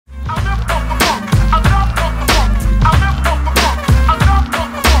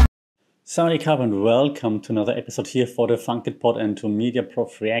Sawadee Krap and welcome to another episode here for the Funkit Pod and to Media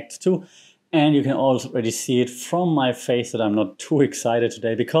Prof Reacts to. And you can already see it from my face that I'm not too excited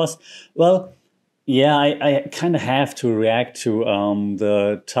today because, well, yeah, I kind of have to react to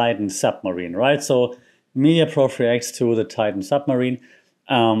the Titan Submarine, right? So Media Prof reacts to the Titan Submarine.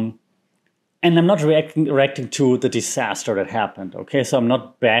 And I'm not reacting to the disaster that happened, okay? So I'm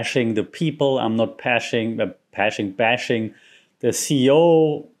not bashing the people. I'm not bashing the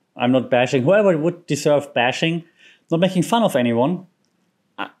CEO. I'm not bashing whoever would deserve bashing. Not making fun of anyone.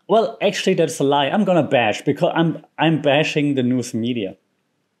 Well, actually, that's a lie. I'm gonna bash because I'm bashing the news media.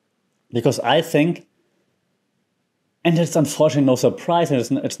 Because I think, and it's unfortunately no surprise,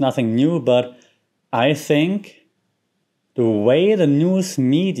 and it's nothing new, but I think the way the news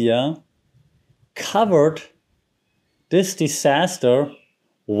media covered this disaster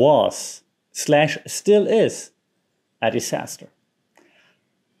was, / still is, a disaster.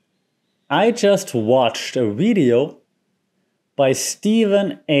 I just watched a video by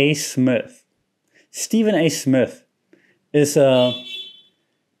Stephen A. Smith. Stephen A. Smith is a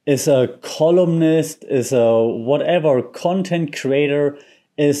columnist, is a whatever, content creator,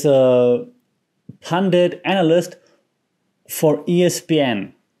 is a pundit, analyst for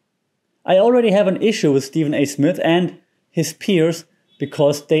ESPN. I already have an issue with Stephen A. Smith and his peers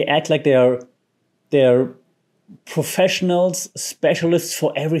because they act like they're professionals, specialists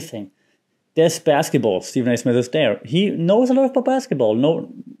for everything. There's basketball. Stephen A. Smith is there. He knows a lot about basketball.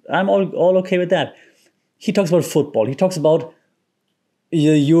 No, I'm all okay with that. He talks about football. He talks about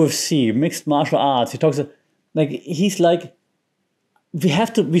UFC, mixed martial arts. He talks he's like,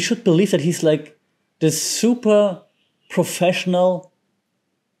 we should believe that he's like this super professional,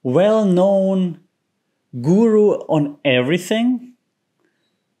 well-known guru on everything.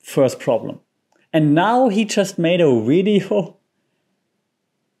 First problem. And now he just made a video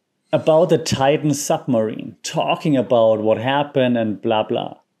about the Titan submarine, talking about what happened and blah,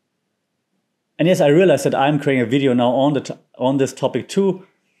 blah. And yes, I realize that I'm creating a video now on this topic too,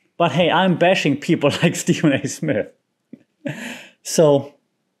 but hey, I'm bashing people like Stephen A. Smith. So,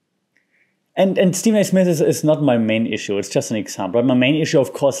 and Stephen A. Smith is not my main issue, it's just an example. My main issue,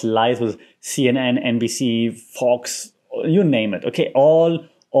 of course, lies with CNN, NBC, Fox, you name it, okay?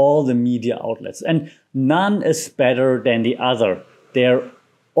 All the media outlets. And none is better than the other. They're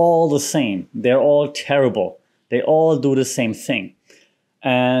all the same. They're all terrible. They all do the same thing.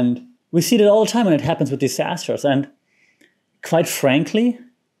 And we see that all the time when it happens with disasters. And quite frankly,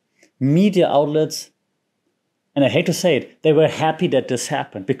 media outlets, and I hate to say it, they were happy that this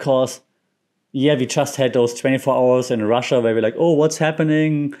happened because, yeah, we just had those 24 hours in Russia where we're like, oh, what's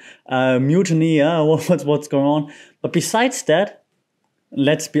happening? Mutiny, what's going on? But besides that,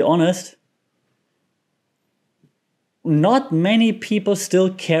 let's be honest, not many people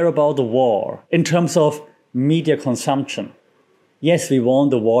still care about the war in terms of media consumption. Yes, we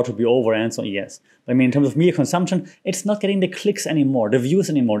want the war to be over and so on, yes. But I mean, in terms of media consumption, it's not getting the clicks anymore, the views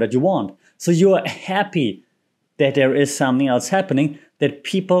anymore that you want. So you are happy that there is something else happening that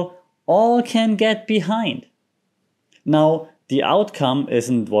people all can get behind. Now, the outcome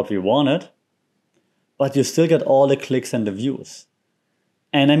isn't what we wanted, but you still get all the clicks and the views.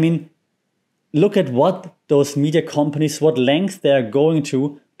 And I mean, look at what those media companies, what length they're going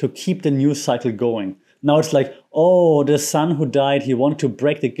to keep the news cycle going. Now it's like, oh, the son who died, he wanted to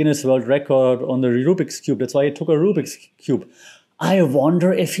break the Guinness World Record on the Rubik's Cube. That's why he took a Rubik's Cube. I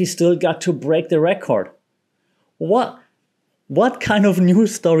wonder if he still got to break the record. What kind of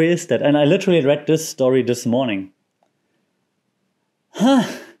news story is that? And I literally read this story this morning.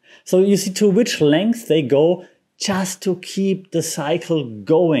 So you see to which length they go just to keep the cycle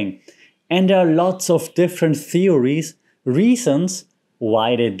going. And there are lots of different theories, reasons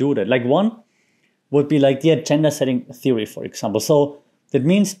why they do that. Like one would be like the agenda setting theory, for example. So that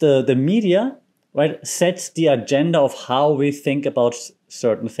means the media, right, sets the agenda of how we think about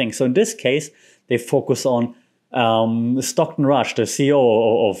certain things. So in this case, they focus on Stockton Rush, the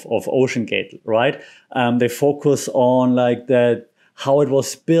CEO of OceanGate, right? They focus on like that, how it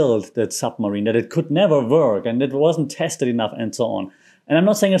was built, that submarine, that it could never work and it wasn't tested enough and so on. And I'm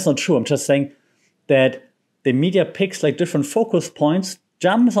not saying it's not true. I'm just saying that the media picks like different focus points,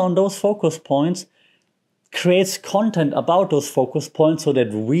 jumps on those focus points, creates content about those focus points so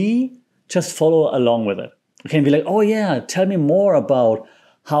that we just follow along with it. Okay, and be like, oh yeah, tell me more about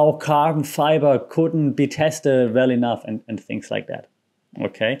how carbon fiber couldn't be tested well enough and things like that.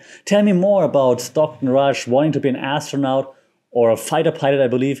 Okay, tell me more about Stockton Rush wanting to be an astronaut or a fighter pilot, I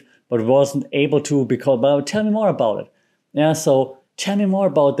believe, but wasn't able to but tell me more about it. Yeah, so tell me more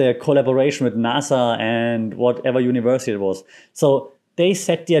about their collaboration with NASA and whatever university it was. So they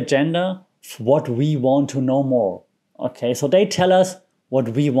set the agenda for what we want to know more. Okay, so they tell us what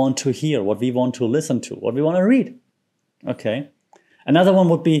we want to hear, what we want to listen to, what we want to read. Okay. Another one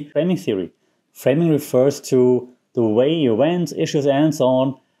would be framing theory. Framing refers to the way events, issues, and so on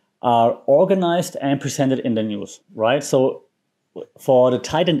are organized and presented in the news, right? So for the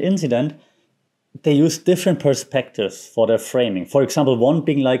Titan incident, they use different perspectives for their framing. For example, one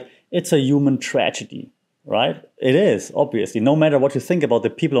being like, it's a human tragedy, right? It is, obviously, no matter what you think about the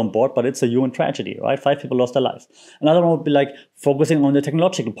people on board, but it's a human tragedy, right? 5 people lost their lives. Another one would be like focusing on the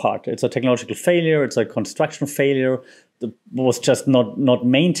technological part. It's a technological failure, it's a construction failure that was just not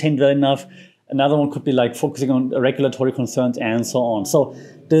maintained well enough. Another one could be like focusing on regulatory concerns and so on. So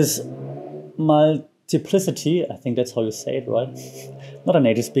this multiplicity, I think that's how you say it, right? Not a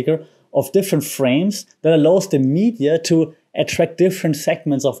native speaker, of different frames that allows the media to attract different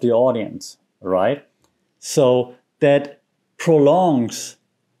segments of the audience, right? So that prolongs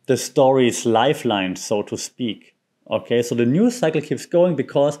the story's lifeline, so to speak. Okay, so the news cycle keeps going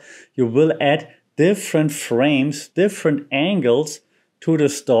because you will add different frames, different angles to the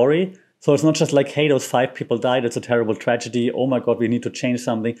story. So it's not just like, hey, those 5 people died, it's a terrible tragedy, oh my God, we need to change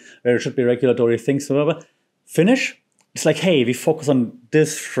something, there should be regulatory things, whatever. Finish. It's like, hey, we focus on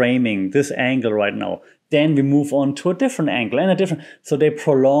this framing, this angle right now. Then we move on to a different angle and a different. So they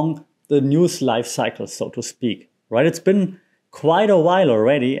prolong the news life cycle, so to speak, right? It's been quite a while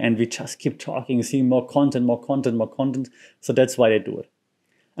already, and we just keep talking, seeing more content, more content, more content. So that's why they do it.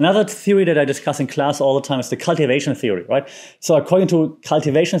 Another theory that I discuss in class all the time is the cultivation theory, right? So according to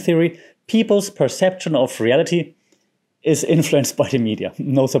cultivation theory, people's perception of reality is influenced by the media.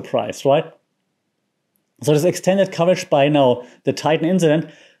 No surprise, right? So this extended coverage by now the Titan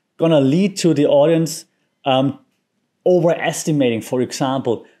incident gonna lead to the audience overestimating, for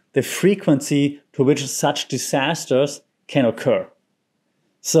example, the frequency to which such disasters can occur.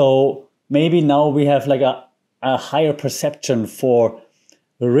 So maybe now we have like a higher perception for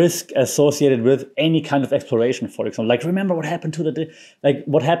the risk associated with any kind of exploration, for example. Like, remember what happened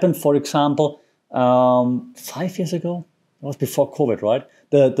what happened, for example, 5 years ago? It was before COVID, right?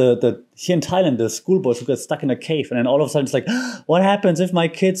 Here in Thailand, the schoolboys who got stuck in a cave, and then all of a sudden it's like, what happens if my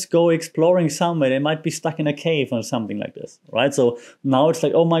kids go exploring somewhere? They might be stuck in a cave or something like this, right? So now it's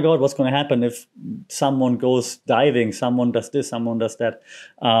like, oh my God, what's going to happen if someone goes diving, someone does this, someone does that,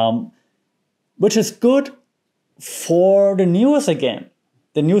 which is good for the news again.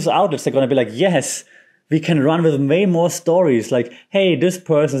 The news outlets are going to be like, yes, we can run with way more stories. Like, hey, this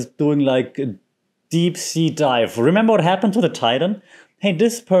person is doing like a deep sea dive. Remember what happened to the Titan? Hey,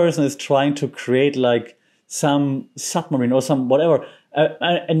 this person is trying to create like some submarine or some whatever,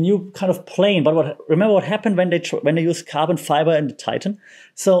 a new kind of plane. But remember what happened when they used carbon fiber in the Titan?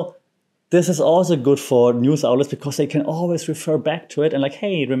 So this is also good for news outlets because they can always refer back to it and like,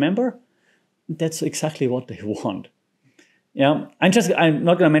 hey, remember? That's exactly what they want. Yeah, I'm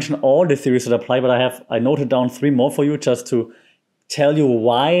not going to mention all the theories that apply, but I noted down 3 more for you just to tell you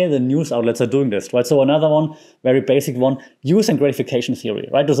why the news outlets are doing this, right? So another one, very basic one, use and gratification theory,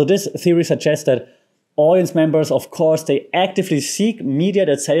 right? So this theory suggests that audience members, of course, they actively seek media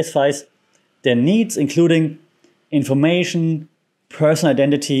that satisfies their needs, including information, personal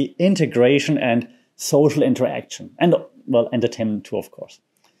identity, integration, and social interaction. And, well, entertainment too, of course.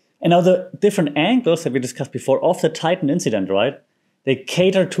 And now the different angles that we discussed before of the Titan incident, right? They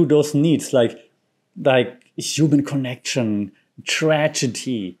cater to those needs, like human connection,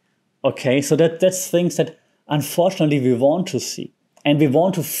 tragedy. Okay, so that's things that unfortunately we want to see. And we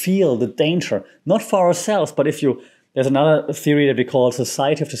want to feel the danger, not for ourselves, but there's another theory that we call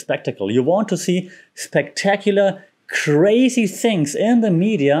society of the spectacle. You want to see spectacular, crazy things in the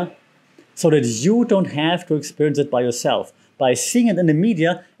media so that you don't have to experience it by yourself. By seeing it in the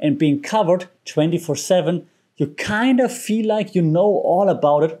media and being covered 24/7, you kind of feel like you know all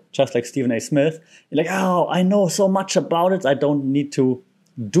about it, just like Stephen A. Smith. You're like, oh, I know so much about it, I don't need to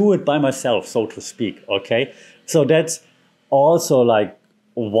do it by myself, so to speak, okay? So that's also like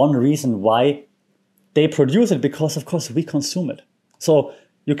one reason why they produce it, because of course we consume it. So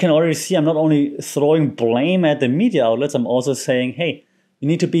you can already see I'm not only throwing blame at the media outlets, I'm also saying, hey, you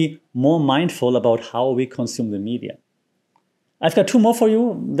need to be more mindful about how we consume the media. I've got 2 more for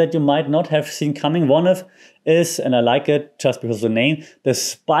you that you might not have seen coming. One of is, and I like it just because of the name, the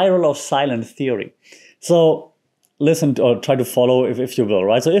spiral of silence theory. So listen or try to follow if you will,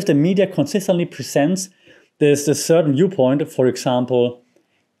 right? So if the media consistently presents this certain viewpoint, for example,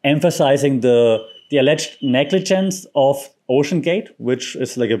 emphasizing the alleged negligence of OceanGate, which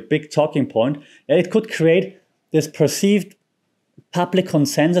is like a big talking point, it could create this perceived public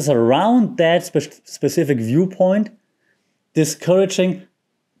consensus around that specific viewpoint discouraging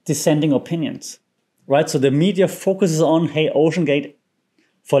dissenting opinions, right? So the media focuses on, hey, OceanGate,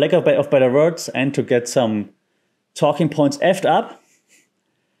 for lack of better words, and to get some talking points effed up.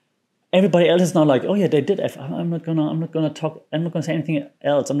 Everybody else is now like, oh yeah, they did F. I'm not gonna say anything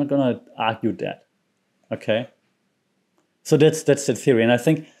else. I'm not gonna argue that. Okay. So that's the theory. And I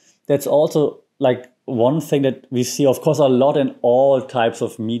think that's also like one thing that we see, of course, a lot in all types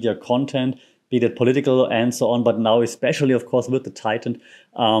of media content, be that political and so on, but now especially, of course, with the Titan,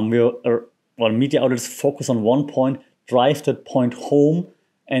 media outlets focus on one point, drive that point home,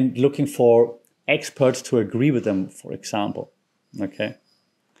 and looking for experts to agree with them, for example. Okay.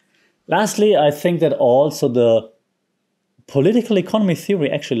 Lastly, I think that also the political economy theory,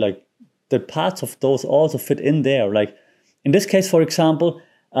 actually, like the parts of those also fit in there. Like in this case, for example,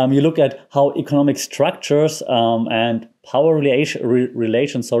 you look at how economic structures and power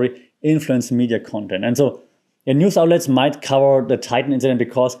relations, influence media content. And so news outlets might cover the Titan incident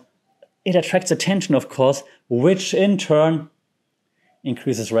because it attracts attention, of course, which in turn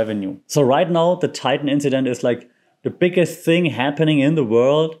increases revenue. So right now, the Titan incident is like the biggest thing happening in the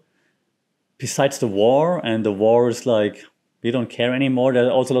world besides the war. And the war is like, we don't care anymore. There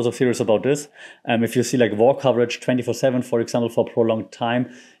are also lots of theories about this. If you see like war coverage 24/7, for example, for a prolonged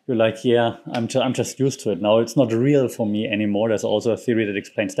time, you're like, yeah, I'm just used to it now. It's not real for me anymore. There's also a theory that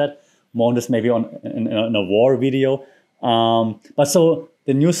explains that. More on this maybe in a war video. But so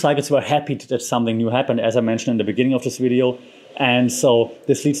the news cycles were happy that something new happened, as I mentioned in the beginning of this video. And so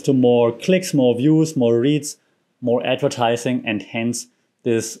this leads to more clicks, more views, more reads, more advertising, and hence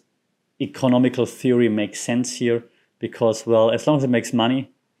this economical theory makes sense here because, well, as long as it makes money,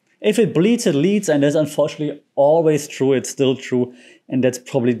 if it bleeds, it leads, and that's unfortunately always true. It's still true. And that's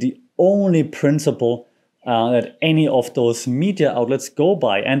probably the only principle that any of those media outlets go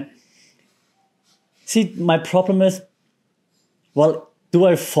by. And see, my problem is, well, do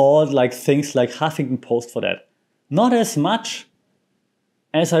I fault like things like Huffington Post for that? Not as much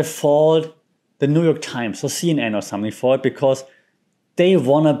as I fault the New York Times or CNN or something for it, because they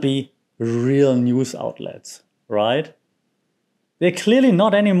want to be real news outlets, right? They're clearly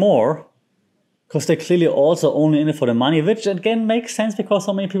not anymore, because they're clearly also only in it for the money, which again makes sense because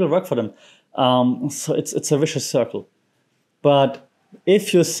so many people work for them. So it's a vicious circle. But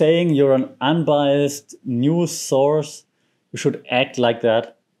if you're saying you're an unbiased news source, you should act like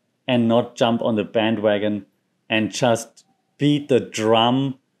that and not jump on the bandwagon and just beat the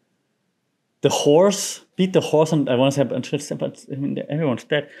horse, and I want to say, but I mean, everyone's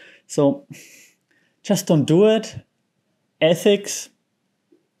dead. So just don't do it. Ethics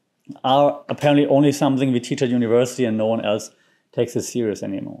are apparently only something we teach at university and no one else takes it serious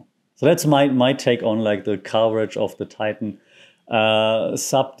anymore. So that's my take on like the coverage of the Titan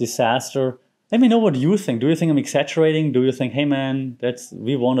sub disaster. Let me know what you think. Do you think I'm exaggerating? Do you think, hey man,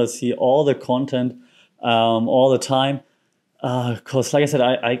 we want to see all the content all the time? Because like I said,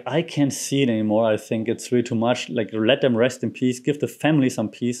 I can't see it anymore. I think it's really too much. Like, let them rest in peace. Give the family some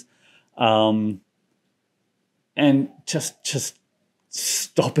peace. And just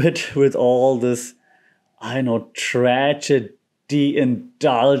stop it with all this, tragedy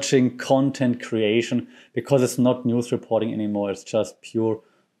indulging content creation, because it's not news reporting anymore. It's just pure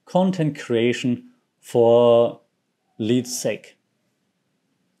content creation for lead's sake.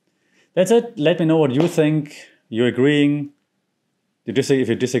 That's it. Let me know what you think. You're agreeing? If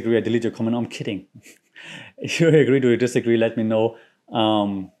you disagree, I delete your comment. No, I'm kidding. If you agree, do you disagree? Let me know.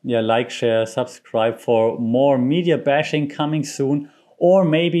 Like, share, subscribe for more media bashing coming soon. Or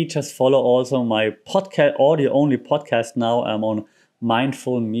maybe just follow also my podcast, audio-only podcast now. I'm on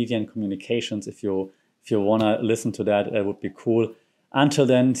Mindful Media and Communications. If you want to listen to that, that would be cool. Until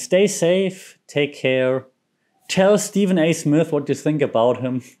then, stay safe, take care. Tell Stephen A. Smith what you think about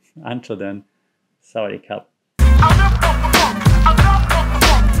him. Until then, Sawadee Cup.